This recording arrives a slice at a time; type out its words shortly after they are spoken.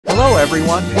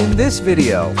everyone, in this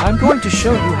video, I'm going to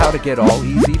show you how to get all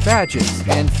easy badges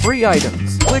and free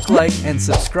items. Click like and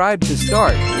subscribe to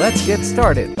start. Let's get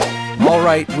started.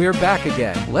 Alright, we're back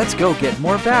again. Let's go get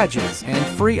more badges and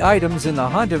free items in the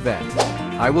hunt event.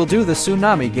 I will do the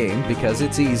tsunami game because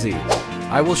it's easy.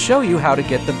 I will show you how to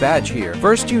get the badge here.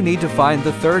 First you need to find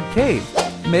the third cave.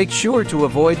 Make sure to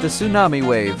avoid the tsunami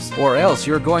waves, or else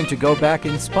you're going to go back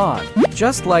in spawn.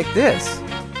 Just like this.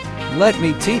 Let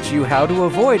me teach you how to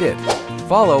avoid it.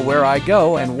 Follow where I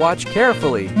go and watch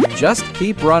carefully. Just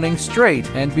keep running straight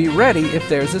and be ready if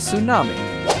there's a tsunami.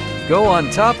 Go on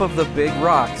top of the big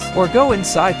rocks or go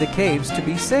inside the caves to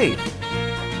be safe.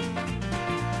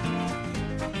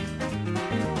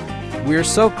 We're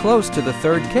so close to the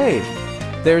third cave.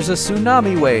 There's a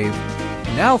tsunami wave.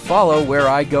 Now follow where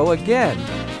I go again.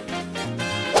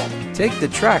 Take the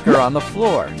tracker on the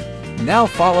floor. Now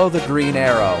follow the green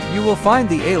arrow. You will find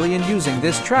the alien using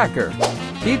this tracker.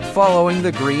 Keep following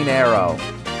the green arrow.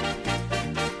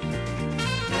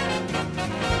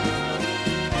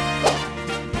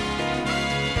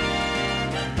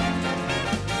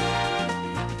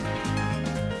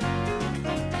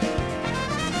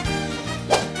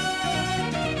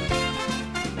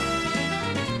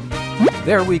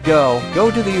 There we go.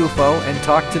 Go to the UFO and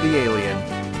talk to the alien.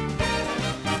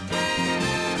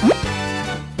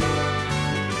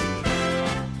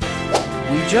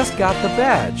 We just got the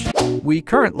badge. We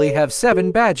currently have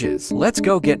 7 badges. Let's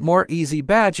go get more easy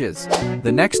badges.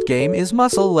 The next game is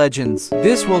Muscle Legends.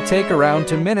 This will take around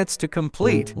 2 minutes to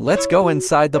complete. Let's go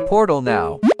inside the portal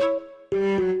now.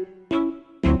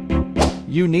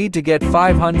 You need to get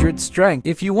 500 strength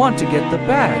if you want to get the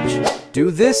badge.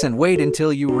 Do this and wait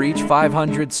until you reach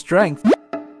 500 strength.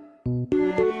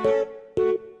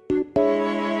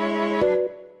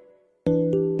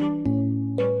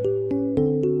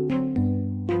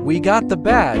 We got the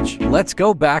badge. Let's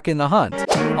go back in the hunt.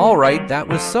 Alright, that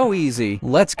was so easy.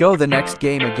 Let's go the next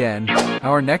game again.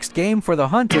 Our next game for the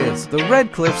hunt is the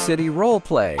Red Cliff City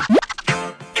Roleplay.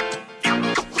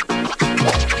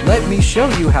 Let me show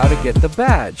you how to get the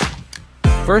badge.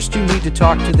 First you need to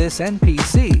talk to this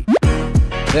NPC.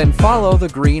 Then follow the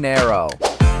green arrow.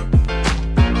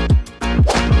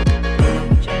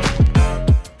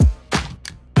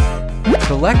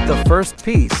 Collect the first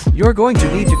piece. You're going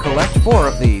to need to collect 4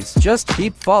 of these. Just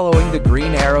keep following the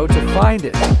green arrow to find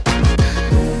it.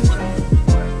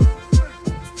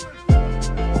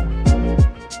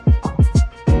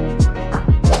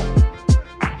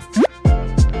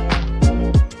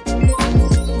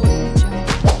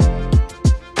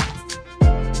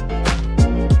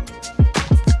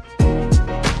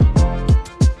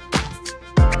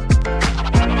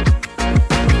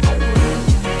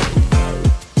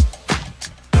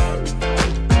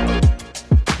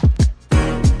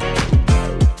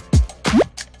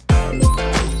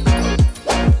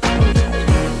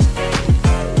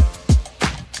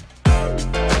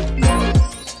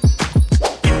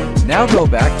 Now go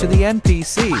back to the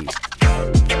NPC.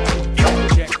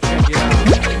 Check it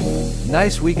out.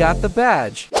 Nice, we got the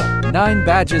badge. 9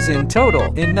 badges in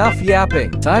total. Enough yapping.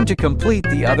 Time to complete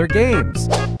the other games.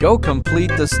 Go complete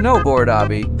the snowboard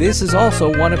obby. This is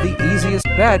also one of the easiest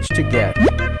badge to get.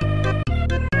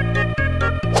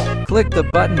 Click the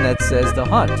button that says the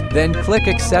hunt, then click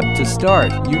accept to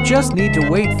start. You just need to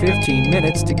wait 15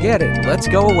 minutes to get it. Let's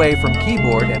go away from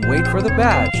keyboard and wait for the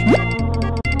badge.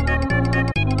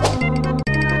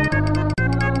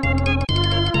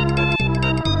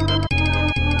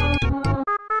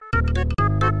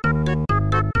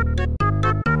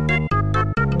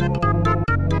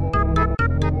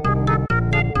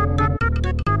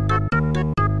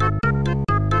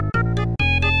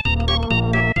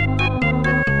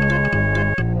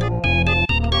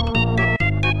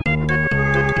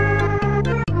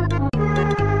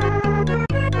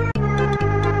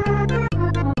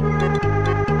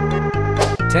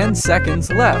 Ten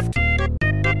seconds left.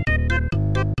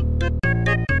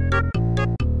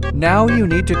 Now you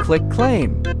need to click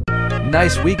claim.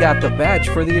 Nice, we got the badge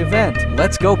for the event.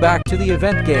 Let's go back to the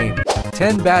event game.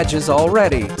 10 badges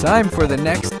already. Time for the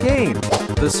next game.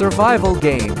 The survival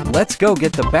game. Let's go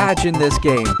get the badge in this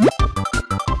game.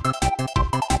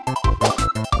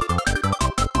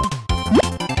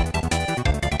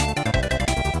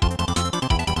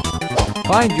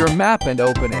 Find your map and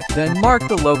open it. Then mark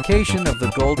the location of the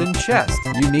golden chest.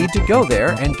 You need to go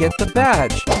there and get the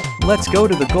badge. Let's go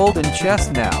to the golden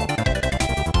chest now.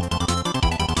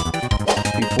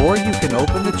 Before you can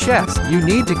open the chest, you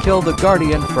need to kill the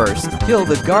guardian first. Kill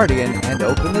the guardian and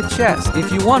open the chest if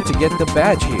you want to get the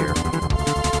badge here.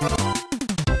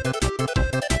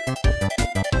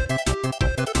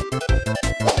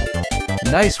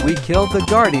 Nice, we killed the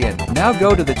Guardian. Now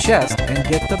go to the chest and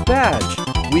get the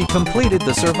badge. We completed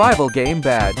the survival game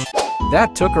badge.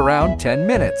 That took around 10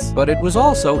 minutes, but it was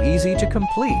also easy to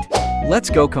complete. Let's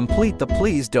go complete the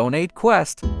Please Donate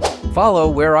quest. Follow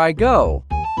where I go.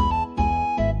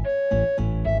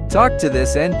 Talk to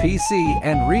this NPC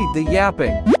and read the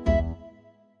yapping.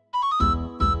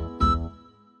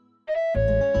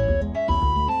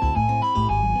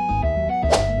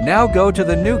 Now go to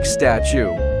the nuke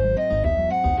statue.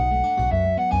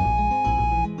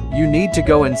 You need to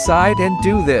go inside and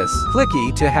do this. Click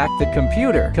E to hack the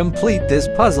computer. Complete this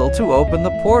puzzle to open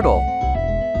the portal.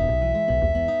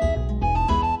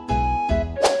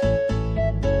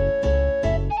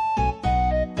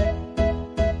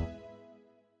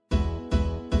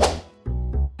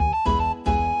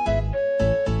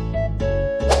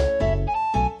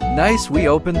 Nice, we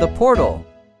opened the portal.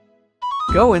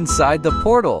 Go inside the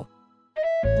portal.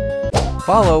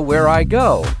 Follow where I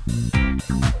go.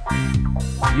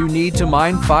 You need to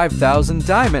mine 5,000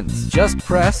 diamonds. Just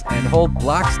press and hold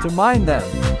blocks to mine them.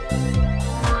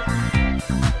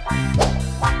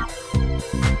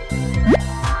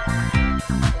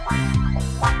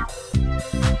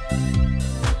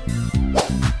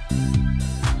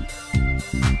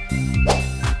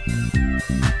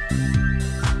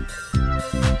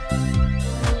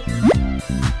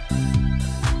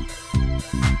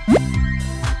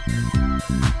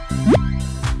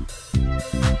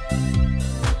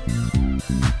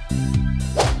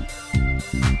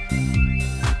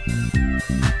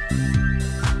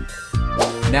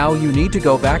 Now you need to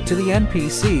go back to the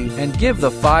NPC and give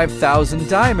the 5,000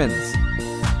 diamonds.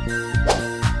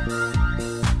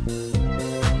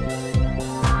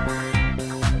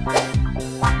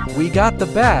 We got the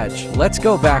badge. Let's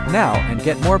go back now and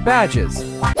get more badges.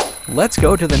 Let's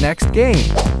go to the next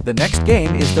game. The next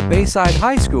game is the Bayside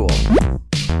High School.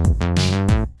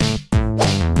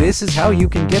 This is how you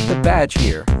can get the badge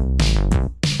here.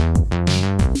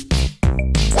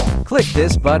 Click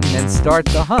this button and start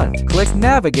the hunt. Click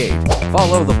Navigate.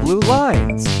 Follow the blue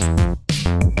lines.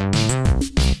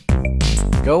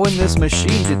 Go in this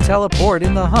machine to teleport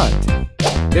in the hunt.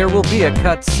 There will be a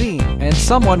cut scene and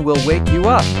someone will wake you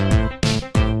up.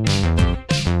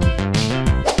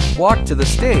 Walk to the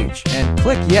stage and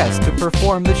click Yes to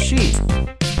perform the sheet.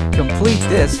 Complete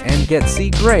this and get C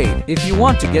grade if you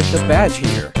want to get the badge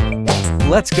here.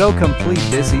 Let's go complete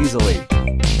this easily.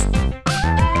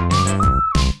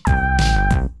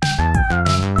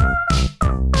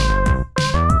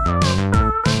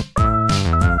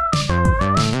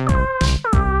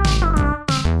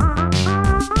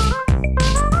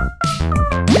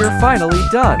 We're finally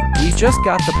done. We just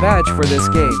got the badge for this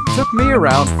game. Took me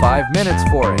around 5 minutes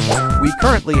for it. We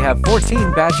currently have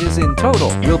 14 badges in total.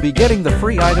 We'll be getting the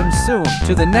free items soon.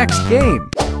 To the next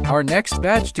game. Our next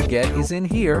badge to get is in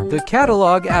here, the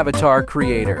Catalog Avatar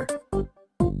Creator.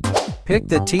 Pick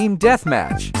the Team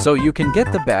Deathmatch so you can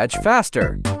get the badge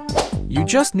faster. You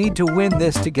just need to win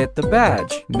this to get the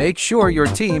badge. Make sure your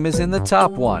team is in the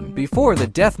top one before the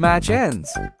deathmatch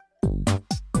ends.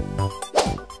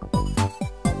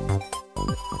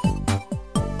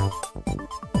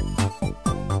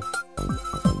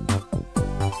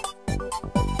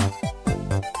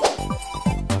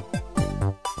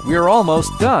 We're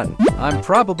almost done. I'm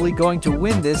probably going to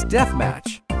win this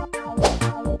deathmatch.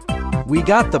 We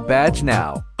got the badge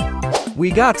now.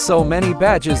 We got so many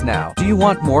badges now. Do you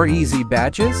want more easy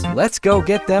badges? Let's go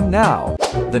get them now.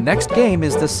 The next game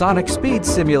is the Sonic Speed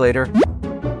Simulator.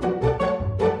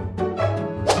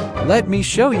 Let me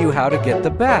show you how to get the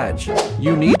badge.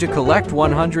 You need to collect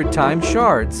 100 time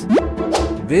shards.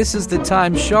 This is the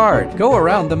time shard. Go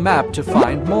around the map to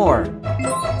find more.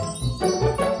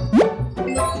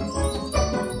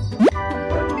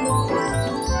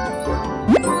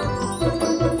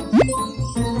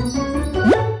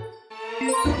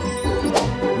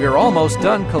 We're almost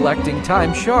done collecting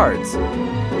time shards.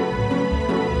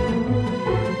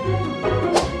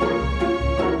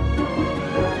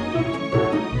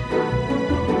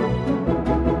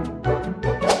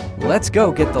 Let's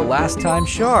go get the last time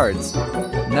shards.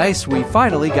 Nice, we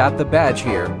finally got the badge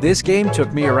here. This game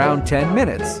took me around 10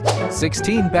 minutes.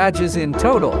 16 badges in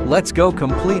total. Let's go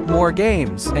complete more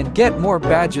games and get more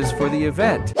badges for the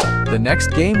event. The next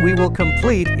game we will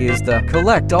complete is the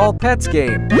Collect All Pets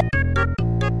game.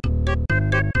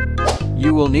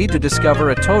 You will need to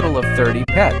discover a total of 30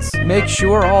 pets. Make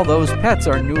sure all those pets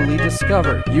are newly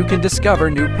discovered. You can discover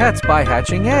new pets by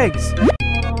hatching eggs.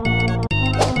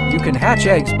 You can hatch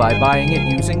eggs by buying it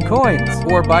using coins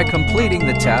or by completing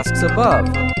the tasks above.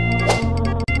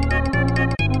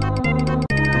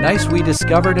 Nice, we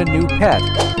discovered a new pet.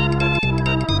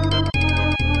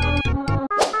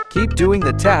 Keep doing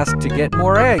the task to get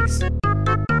more eggs.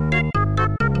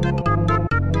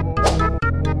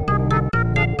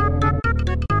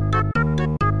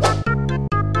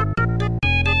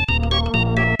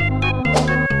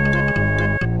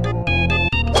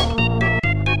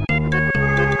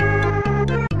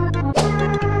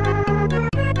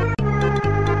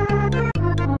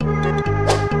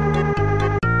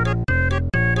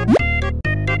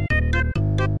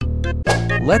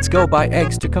 Let's go buy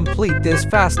eggs to complete this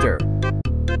faster.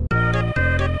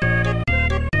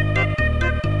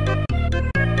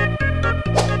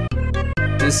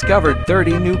 Discovered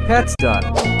 30 new pets done.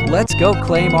 Let's go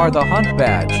claim our The Hunt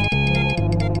badge.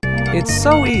 It's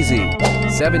so easy.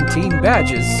 17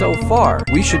 badges so far.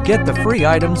 We should get the free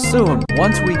items soon,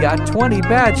 once we got 20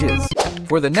 badges.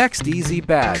 For the next easy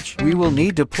badge, we will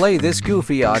need to play this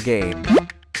Goofy game.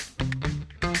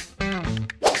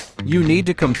 You need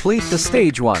to complete the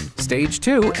Stage 1, Stage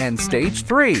 2, and Stage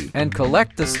 3, and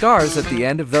collect the stars at the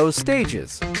end of those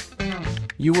stages.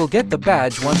 You will get the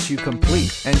badge once you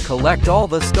complete and collect all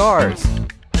the stars.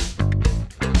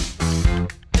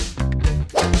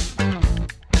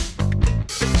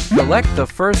 Collect the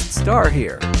first star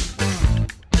here.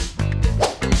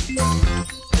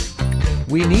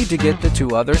 We need to get the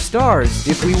 2 other stars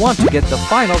if we want to get the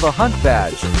final The Hunt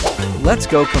badge. Let's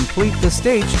go complete the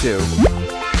Stage 2.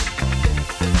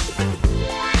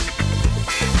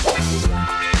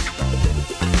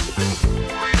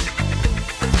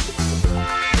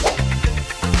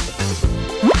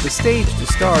 The stage to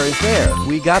star is there.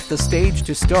 We got the stage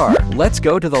to star. Let's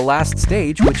go to the last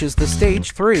stage, which is the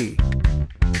Stage 3.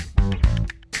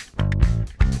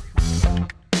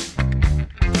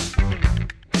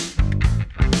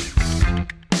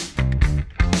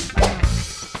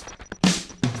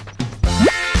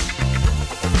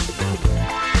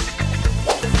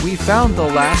 We found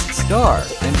the last star,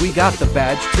 and we got the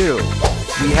badge too.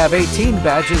 We have 18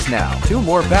 badges now. 2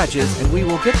 more badges and we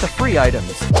will get the free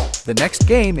items. The next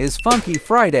game is Funky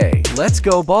Friday. Let's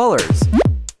go ballers!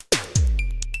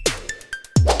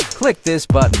 Click this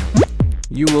button.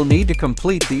 You will need to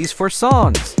complete these 4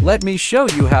 songs. Let me show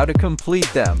you how to complete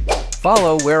them.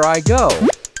 Follow where I go.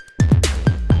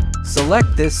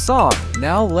 Select this song.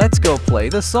 Now let's go play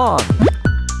the song.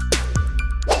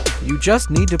 You just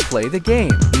need to play the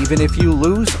game. Even if you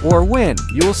lose or win,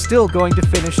 you're still going to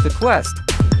finish the quest.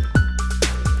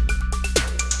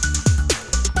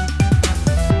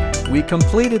 We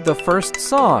completed the first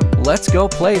song. Let's go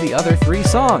play the other 3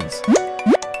 songs.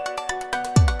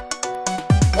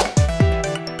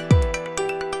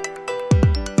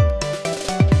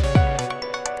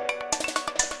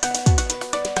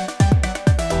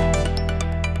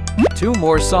 Two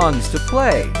more songs to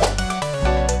play.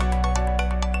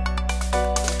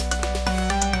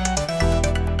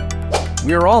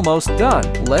 We're almost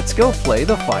done. Let's go play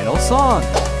the final song.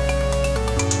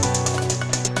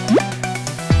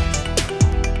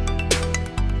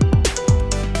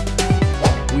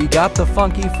 We got the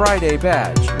Funky Friday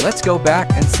badge. Let's go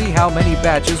back and see how many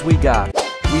badges we got.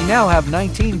 We now have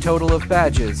 19 total of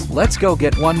badges. Let's go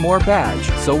get 1 more badge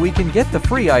so we can get the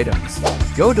free items.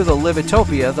 Go to the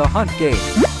Livetopia The Hunt game.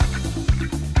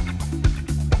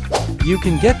 You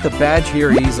can get the badge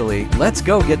here easily. Let's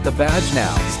go get the badge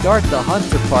now. Start the hunt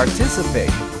to participate.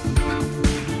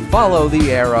 Follow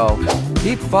the arrow.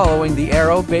 Keep following the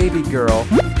arrow, baby girl.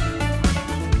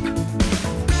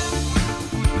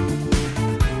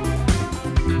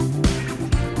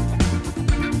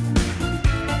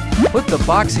 Put the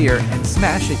box here and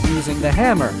smash it using the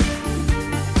hammer.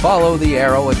 Follow the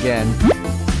arrow again.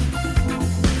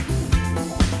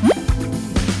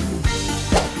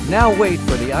 Now wait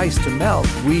for the ice to melt.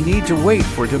 We need to wait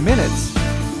for 2 minutes.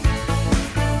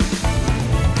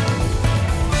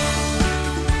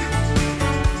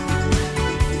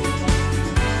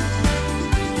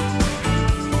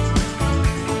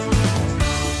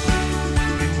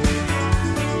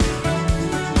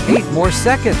 Eight more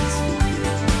seconds.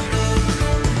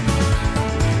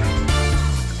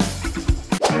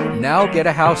 Now get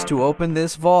a house to open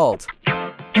this vault.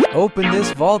 Open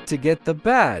this vault to get the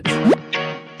badge.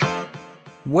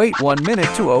 Wait 1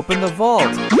 minute to open the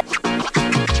vault.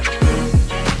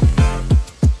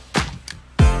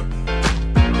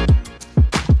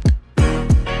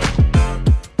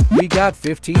 We got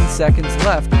 15 seconds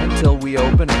left until we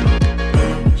open it.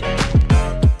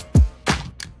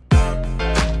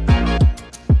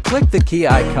 Click the key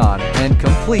icon and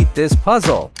complete this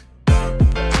puzzle.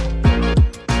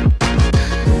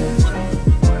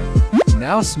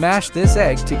 Now smash this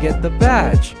egg to get the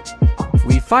badge.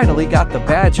 We finally got the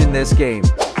badge in this game.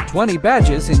 20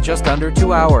 badges in just under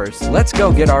 2 hours. Let's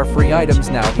go get our free items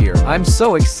now here. I'm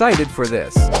so excited for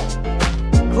this.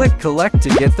 Click collect to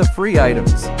get the free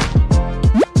items.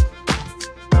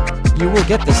 You will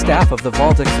get the staff of the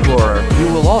Vault Explorer.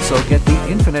 You will also get the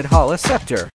Infinite Hala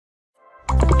Scepter.